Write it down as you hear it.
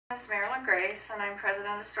is Marilyn Grace, and I'm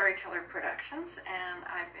president of Storyteller Productions, and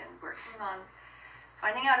I've been working on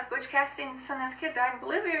finding out if Butch Cassidy and Sundance Kid died in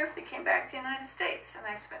Bolivia or if they came back to the United States. And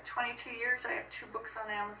I spent 22 years. I have 2 books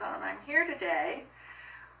on Amazon, and I'm here today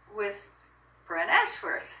with BRENT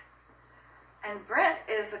ASHWORTH. And BRENT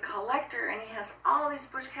is a collector, and he has all these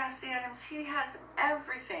Butch Cassidy items. He has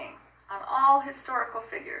everything on all historical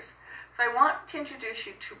figures. So I want to introduce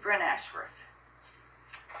you to BRENT ASHWORTH.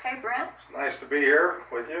 Hey, Brent. It's nice to be here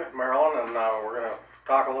with you, Marilyn, and we're going to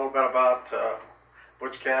talk a little bit about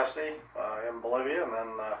Butch Cassidy in Bolivia, and then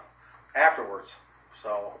afterwards.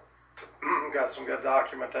 So, got some good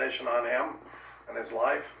documentation on him and his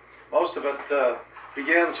life. Most of it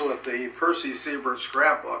begins with the Percy Siebert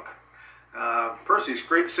scrapbook. Percy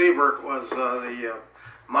Siebert was the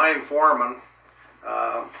mine foreman.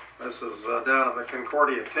 This is down at the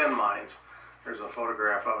Concordia tin mines. There's a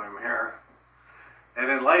photograph of him here. And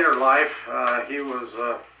in later life, he was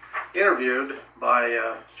interviewed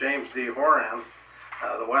by James D. Horan,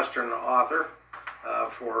 the Western author,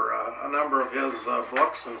 for a number of his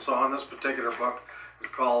books and so on. This particular book is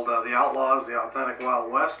called The Outlaws, The Authentic Wild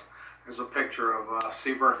West. There's a picture of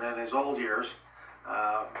Siebert in his old years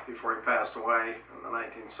before he passed away in the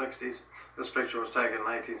 1960s. This picture was taken in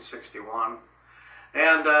 1961.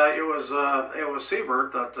 And it was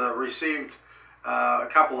Siebert that received a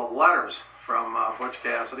couple of letters from Butch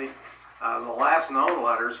Cassidy, the last known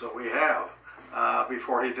letters that we have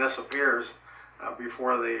before he disappears,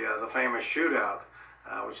 before the famous shootout,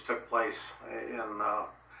 which took place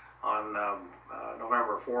on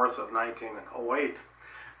November 4th of 1908.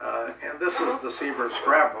 And this is the Siebert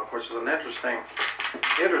scrapbook, which is an interesting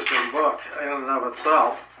book in and of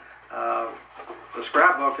itself. The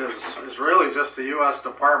scrapbook is really just the U.S.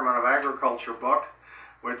 Department of Agriculture book,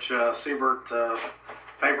 which Siebert,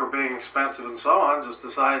 paper being expensive and so on, just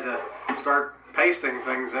decided to start pasting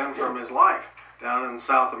things in from his life down in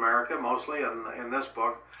South America, mostly in this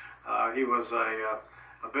book. He was a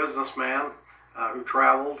businessman who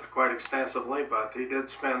traveled quite extensively, but he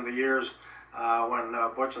did spend the years when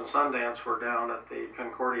Butch and Sundance were down at the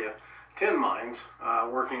Concordia tin mines,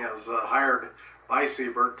 working as hired by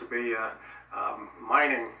Siebert to be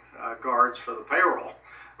mining guards for the payroll,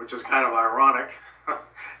 which is kind of ironic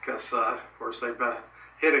because, of course, they've been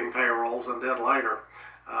hitting payrolls and did later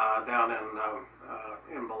down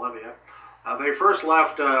in Bolivia. They first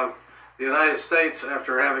left the United States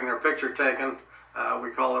after having their picture taken.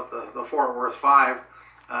 We call it the Fort Worth 5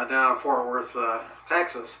 down in Fort Worth,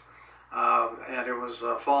 Texas, and it was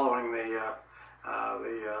following the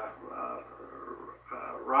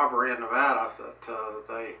robbery in Nevada that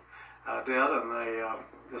they did, and they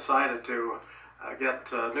decided to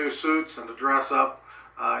get new suits and to dress up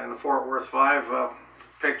in the Fort Worth 5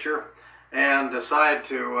 picture, and decide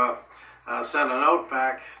to send a note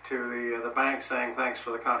back to the bank saying thanks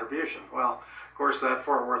for the contribution. Well, of course, that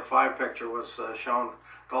Fort Worth 5 picture was shown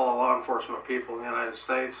to all the law enforcement people in the United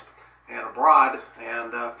States and abroad,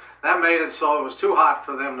 and that made it so it was too hot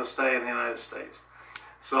for them to stay in the United States.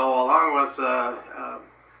 So along with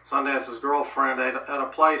Sundance's girlfriend at a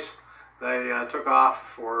place, they took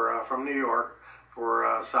off from New York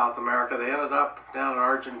for South America. They ended up down in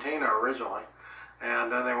Argentina originally,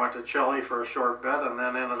 and then they went to Chile for a short bit, and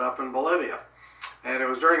then ended up in Bolivia. And it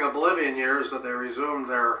was during the Bolivian years that they resumed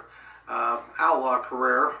their outlaw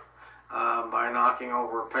career by knocking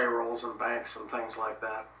over payrolls and banks and things like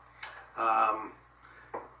that.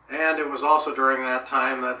 And it was also during that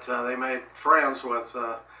time that they made friends with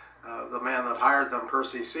the man that hired them,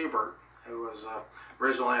 Percy Siebert, who was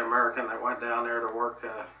originally an American that went down there to work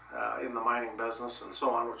in the mining business and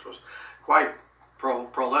so on, which was quite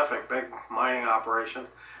prolific, big mining operation.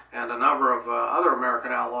 And a number of other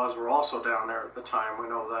American outlaws were also down there at the time, we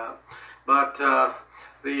know that. But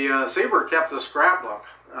the Siebert kept a scrapbook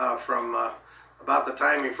from about the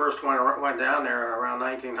time he first went down there around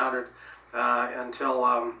 1900 until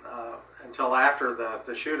after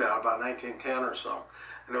the shootout, about 1910 or so.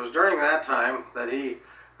 And it was during that time that he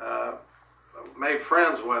made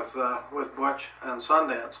friends with Butch and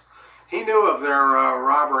Sundance. He knew of their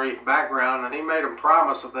robbery background, and he made them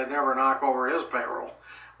promise that they'd never knock over his payroll,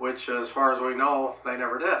 which, as far as we know, they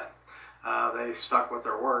never did. They stuck with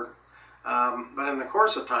their word. But in the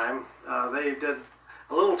course of time, they did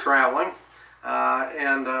a little traveling,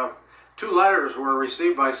 and 2 letters were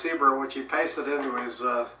received by Siebert, which he pasted into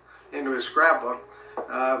his scrapbook,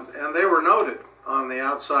 and they were noted on the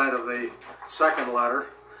outside of the second letter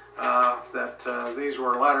that these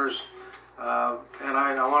were letters. And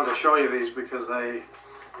I wanted to show you these because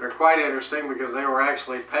they're quite interesting, because they were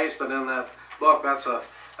actually pasted in that book. That's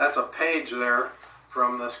a page there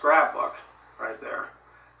from the scrapbook right there.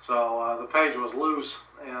 So the page was loose,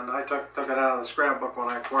 and I took it out of the scrapbook when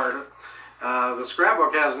I acquired it. The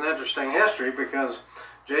scrapbook has an interesting history because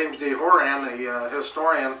James D. Horan, the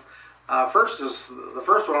historian, the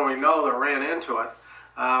first one we know that ran into it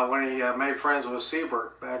when he made friends with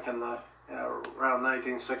Siebert back in the around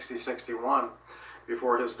 1960-61,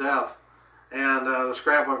 before his death. And the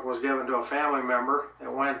scrapbook was given to a family member.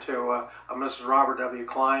 It went to a Mrs. Robert W.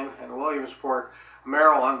 Klein in Williamsport,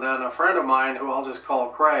 Maryland. Then a friend of mine, who I'll just call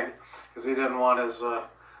Craig, because he didn't want his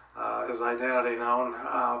identity known,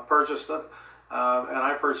 purchased it, and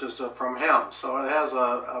I purchased it from him. So it has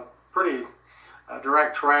a pretty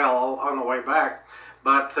direct trail on the way back.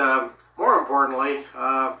 But more importantly,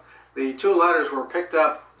 the two letters were picked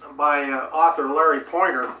up by author Larry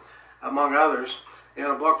Pointer, among others, in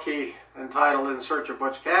a book he entitled In Search of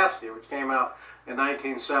Butch Cassidy, which came out in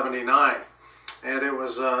 1979. And it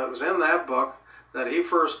was in that book that he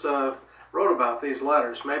first wrote about these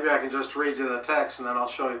letters. Maybe I can just read you the text and then I'll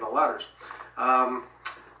show you the letters.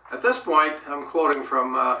 At this point, I'm quoting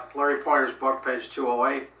from Larry Pointer's book, page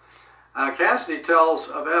 208. Cassidy tells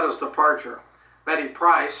of Etta's departure. Betty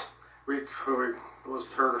Price, who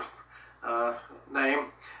was her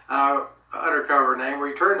name, undercover name,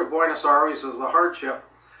 returned to Buenos Aires as the hardship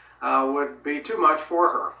would be too much for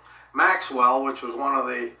her. Maxwell, which was one of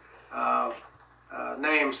the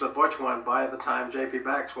names that Butch went by at the time, J.P.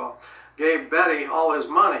 Maxwell, gave Betty all his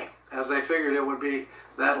money, as they figured it would be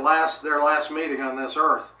their last meeting on this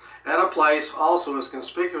earth. Etta Place also is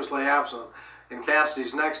conspicuously absent in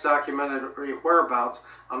Cassidy's next documented whereabouts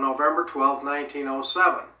on November 12,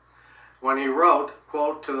 1907, when he wrote,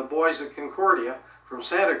 quote, to the boys at Concordia from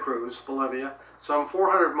Santa Cruz, Bolivia, some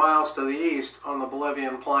 400 miles to the east on the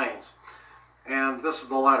Bolivian plains. And this is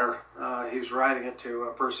the letter. He's writing it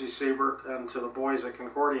to Percy Siebert and to the boys at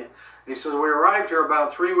Concordia. He says, we arrived here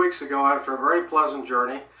about 3 weeks ago after a very pleasant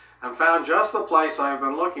journey and found just the place I have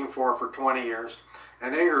been looking for 20 years.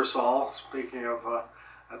 And Ingersoll, speaking of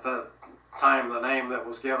at the time the name that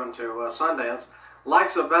was given to Sundance,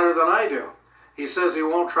 likes it better than I do. He says he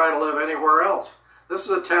won't try to live anywhere else. This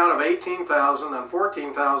is a town of 18,000 and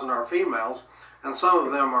 14,000 are females, and some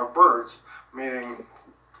of them are birds, meaning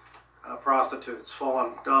prostitutes,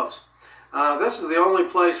 fallen doves. This is the only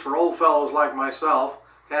place for old fellows like myself.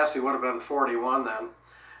 Cassidy would have been 41 then.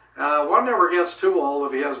 One never gets too old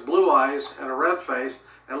if he has blue eyes and a red face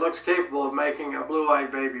and looks capable of making a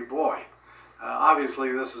blue-eyed baby boy.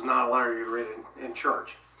 Obviously, this is not a letter you'd read in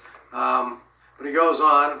church. But he goes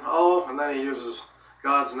on, and then he uses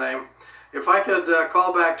God's name. If I could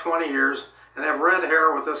call back 20 years and have red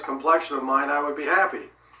hair with this complexion of mine, I would be happy.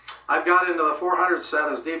 I've got into the 400 set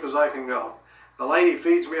as deep as I can go. The lady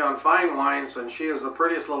feeds me on fine wines, and she is the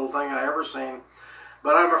prettiest little thing I ever seen.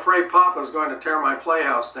 But I'm afraid Papa's going to tear my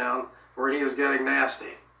playhouse down, where he is getting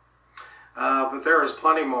nasty. But there is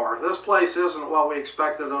plenty more. This place isn't what we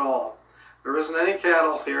expected at all. There isn't any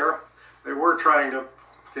cattle here. They were trying to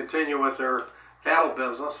continue with their cattle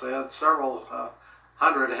business. They had several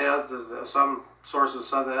hundred heads. Some sources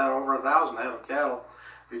said they had over 1,000 head of cattle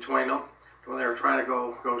between them when they were trying to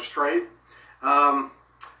go straight.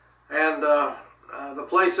 The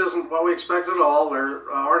place isn't what we expected at all. There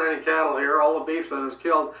aren't any cattle here. All the beef that is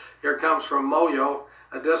killed here comes from Moyo,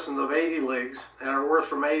 a distance of 80 leagues, and are worth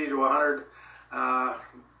from 80 to 100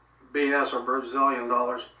 BS or Brazilian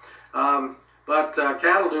dollars. But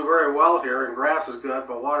cattle do very well here, and grass is good,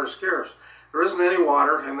 but water is scarce. There isn't any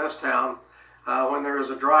water in this town when there is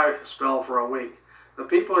a dry spell for a week. The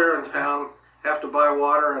people here in town have to buy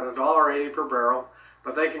water at $1.80 per barrel,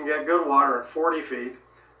 but they can get good water at 40 feet,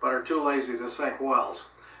 but are too lazy to sink wells.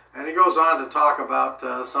 And he goes on to talk about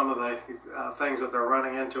some of the things that they're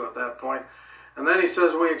running into at that point. And then he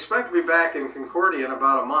says, we expect to be back in Concordia in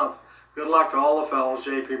about a month. Good luck to all the fellows,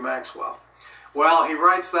 J.P. Maxwell. Well, he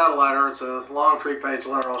writes that letter. It's a long 3-page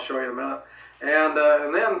letter. I'll show you in a minute. And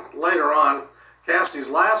then later on, Cassidy's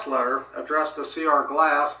last letter addressed to C.R.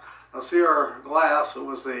 Glass. C.R. Glass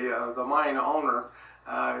was the mine owner,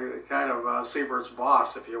 kind of Siebert's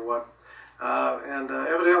boss, if you would.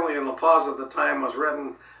 Evidently in La Paz at the time was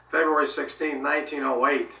written February 16,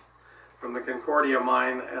 1908, from the Concordia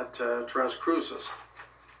mine at Tres Cruces.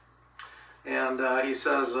 And he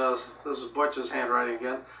says, this is Butch's handwriting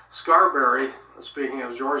again, Scarberry, speaking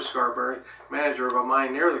of George Scarberry, manager of a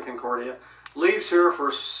mine near the Concordia, leaves here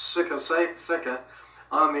for Sica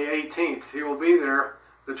on the 18th. He will be there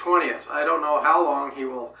the 20th. I don't know how long he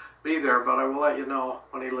will be there, but I will let you know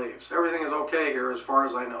when he leaves. Everything is okay here as far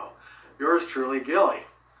as I know. Yours truly, Gilly.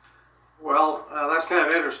 Well, that's kind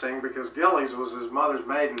of interesting because Gilly's was his mother's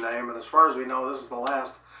maiden name, and as far as we know, this is the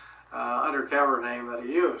last undercover name that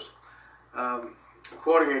he used.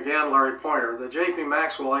 quoting again Larry Pointer, the J.P.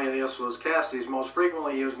 Maxwell alias was Cassidy's most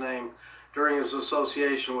frequently used name during his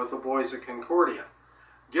association with the boys at Concordia.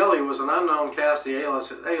 Gilly was an unknown Cassidy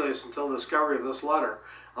alias until the discovery of this letter,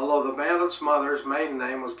 although the bandit's mother's maiden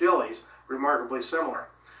name was Gillies, remarkably similar.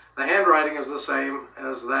 The handwriting is the same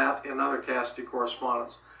as that in other Cassidy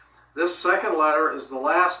correspondence. This second letter is the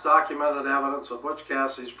last documented evidence of Butch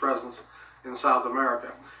Cassidy's presence in South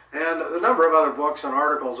America. And a number of other books and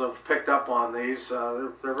articles have picked up on these.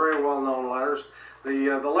 They're very well-known letters.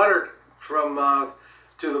 The letter from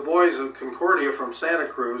to the boys of Concordia from Santa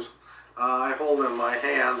Cruz, I hold in my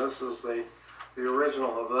hand. This is the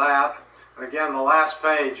original of that. And again, the last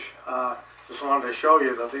page. Just wanted to show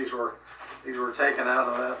you that these were taken out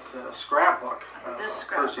of that scrapbook. This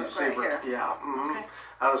scrapbook Percy right Siebert. here. Yeah. Mm-hmm. Okay.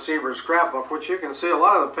 Out of Siebert's scrapbook, which you can see a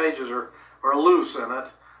lot of the pages are loose in it.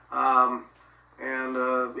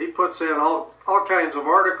 And he puts in all kinds of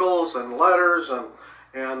articles and letters,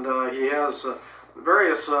 and he has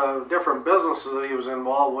various different businesses that he was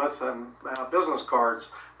involved with, and business cards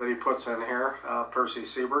that he puts in here, Percy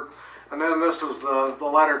Siebert. And then this is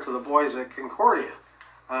the letter to the boys at Concordia,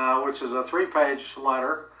 which is a 3-page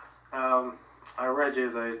letter. I read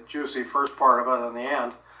you the juicy first part of it in the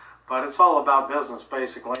end, but it's all about business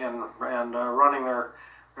basically, and running their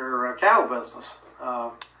cattle business.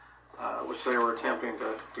 Which they were attempting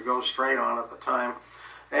to go straight on at the time,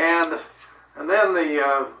 and then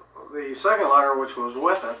the second letter, which was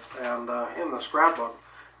with it, and in the scrapbook,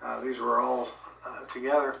 these were all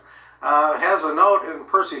together, has a note in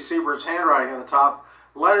Percy Siebert's handwriting at the top: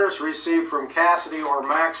 letters received from Cassidy or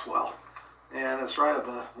Maxwell, and it's right at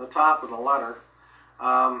the top of the letter.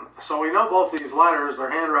 So we know both these letters, their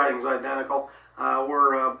handwriting's identical,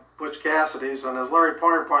 were Butch Cassidy's, and as Larry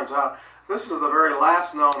Pointer points out, this is the very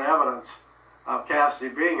last known evidence of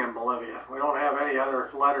Cassidy being in Bolivia. We don't have any other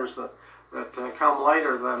letters that come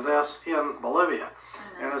later than this in Bolivia.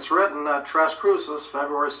 And it's written at Tres Cruces,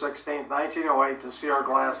 February 16, 1908, to C.R.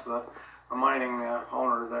 Glass, the mining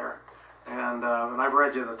owner there. And I've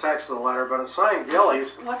read you the text of the letter, but it's signed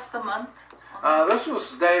Gillies. What's the month? This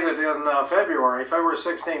was dated in February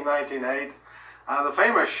 16, 1908. The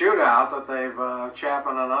famous shootout that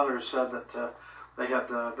Chapman and others said that they had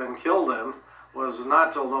been killed in was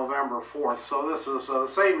not till November 4th. So this is the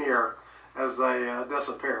same year as they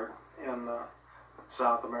disappeared in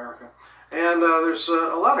South America. And there's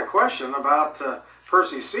a lot of question about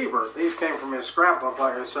Percy Siebert. These came from his scrapbook,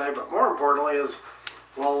 like I say, but more importantly is,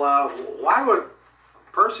 well, why would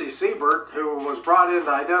Percy Siebert, who was brought in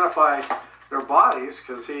to identify their bodies,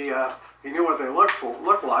 because he knew what they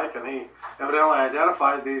looked like, and he evidently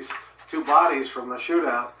identified these two bodies from the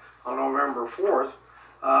shootout on November 4th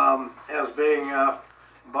as being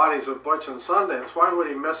bodies of Butch and Sundance. Why would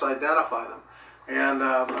he misidentify them? And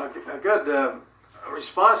a good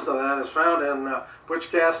response to that is found in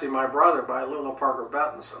Butch Cassidy, My Brother, by Lula Parker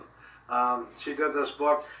Bettinson. She did this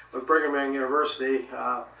book with Brigham Young University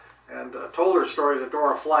and told her story to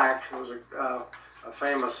Dora Flack, who was a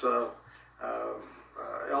famous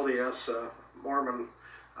LDS Mormon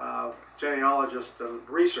genealogist and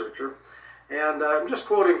researcher. And I'm just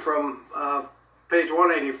quoting from page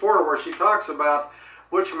 184, where she talks about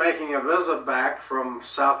Butch making a visit back from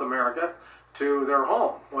South America to their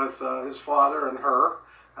home with his father and her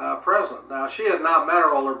present. Now, she had not met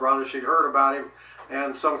her older brother. She'd heard about him,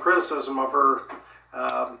 and some criticism of her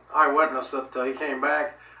eyewitness that he came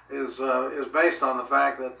back is based on the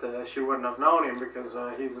fact that she wouldn't have known him because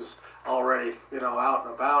he was already, out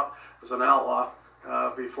and about as an outlaw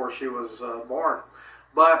before she was born.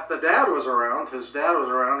 But the dad was around. His dad was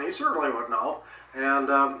around. He certainly would know,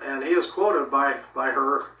 and he is quoted by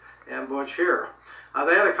her and Butch here.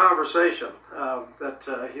 They had a conversation that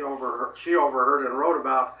she overheard and wrote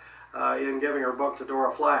about in giving her book to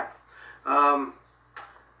Dora Flack. At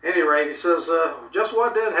any rate, he says, just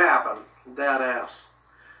what did happen? Dad asks.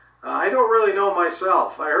 I don't really know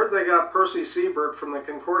myself. I heard they got Percy Siebert from the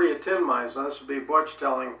Concordia tin mines. Now, this would be Butch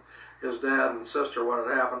telling his dad and sister what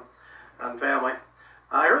had happened and family.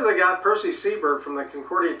 I heard they got Percy Siebert from the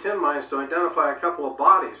Concordia tin mines to identify a couple of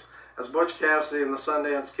bodies as Butch Cassidy and the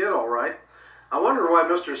Sundance Kid, all right. I wondered why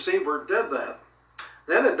Mr. Siebert did that.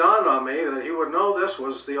 Then it dawned on me that he would know this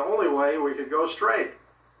was the only way we could go straight.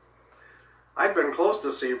 I'd been close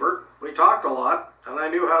to Siebert. We talked a lot, and I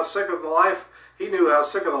knew how sick of the life, he knew how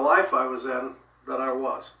sick of the life I was in that I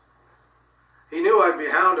was. He knew I'd be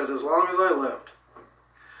hounded as long as I lived.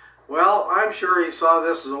 Well, I'm sure he saw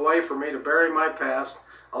this as a way for me to bury my past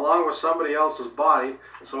along with somebody else's body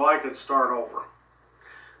so I could start over.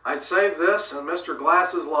 I'd saved this and Mr.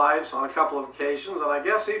 Glass's lives on a couple of occasions, and I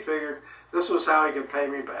guess he figured this was how he could pay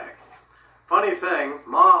me back. funny thing,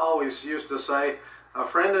 Ma always used to say, a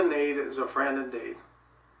friend in need is a friend indeed.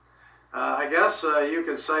 I guess you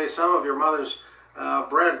could say some of your mother's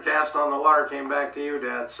bread cast on the water came back to you,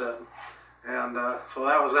 Dad said. And so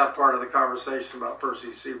that was that part of the conversation about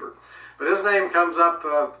Percy Siebert. But his name comes up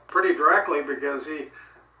pretty directly because he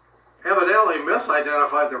evidently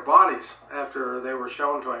misidentified their bodies after they were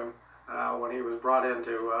shown to him when he was brought in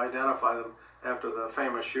to identify them after the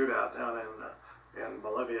famous shootout down in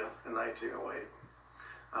Bolivia in 1908.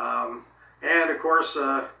 And of course,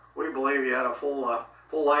 we believe he had a full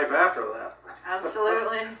life after that.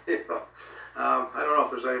 Absolutely. Yeah. I don't know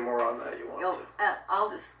if there's any more on that you want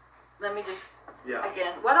to. Let me just, yeah.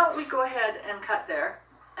 again, why don't we go ahead and cut there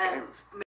and